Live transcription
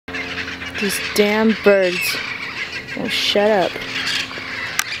These damn birds. Oh, shut up.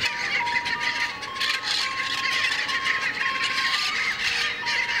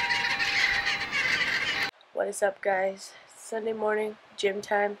 What is up, guys? Sunday morning, gym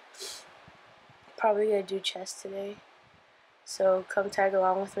time. Probably gonna do chest today. So come tag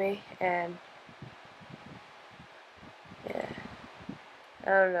along with me, and yeah. I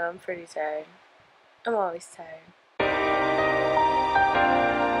don't know, I'm pretty tired. I'm always tired.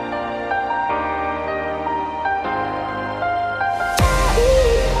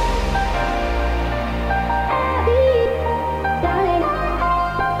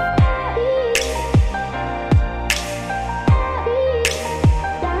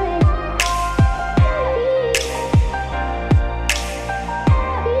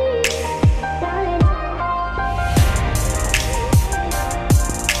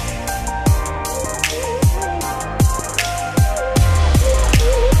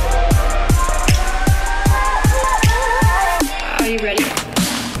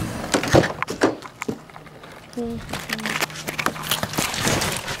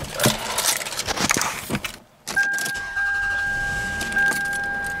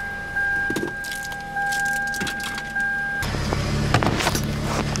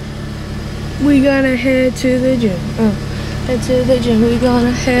 We gonna head to the gym. Head to the gym. We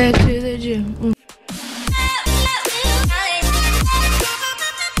gonna head to the gym.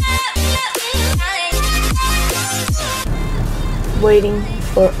 Waiting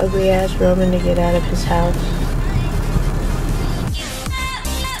for ugly ass Roman to get out of his house.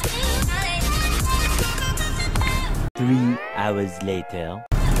 Three hours later.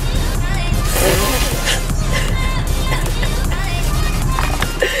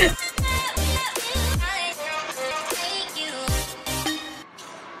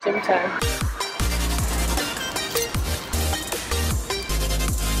 Gym time.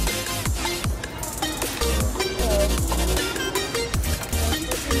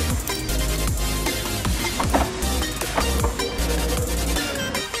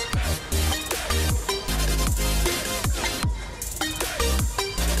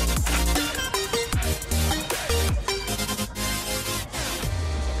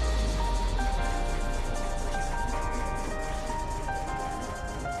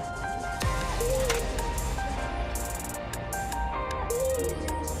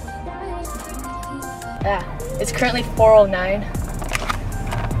 It's currently 4:09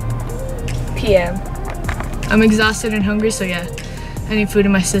 p.m. I'm exhausted and hungry, so yeah, I need food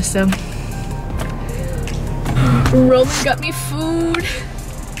in my system. Roman got me food.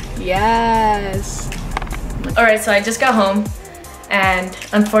 Yes. Alright, so I just got home, and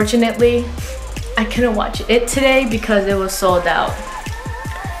unfortunately, I couldn't watch it today because it was sold out.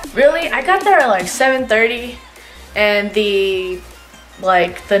 Really? I got there at like 7:30, and the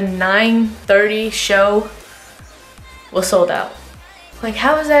 9:30 show was sold out. Like,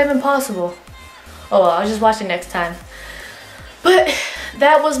 how is that even possible? Oh well, I'll just watch it next time. But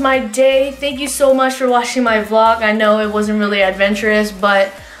that was my day. Thank you so much for watching my vlog. I know it wasn't really adventurous,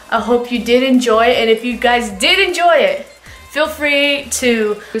 but I hope you did enjoy it. And if you guys did enjoy it, feel free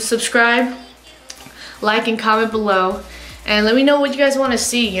to subscribe, like, and comment below. And let me know what you guys want to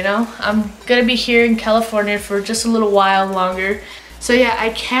see, you know? I'm gonna be here in California for just a little while longer. So yeah, I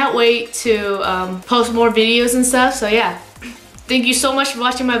can't wait to post more videos and stuff. So yeah, thank you so much for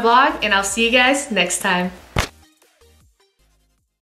watching my vlog, and I'll see you guys next time.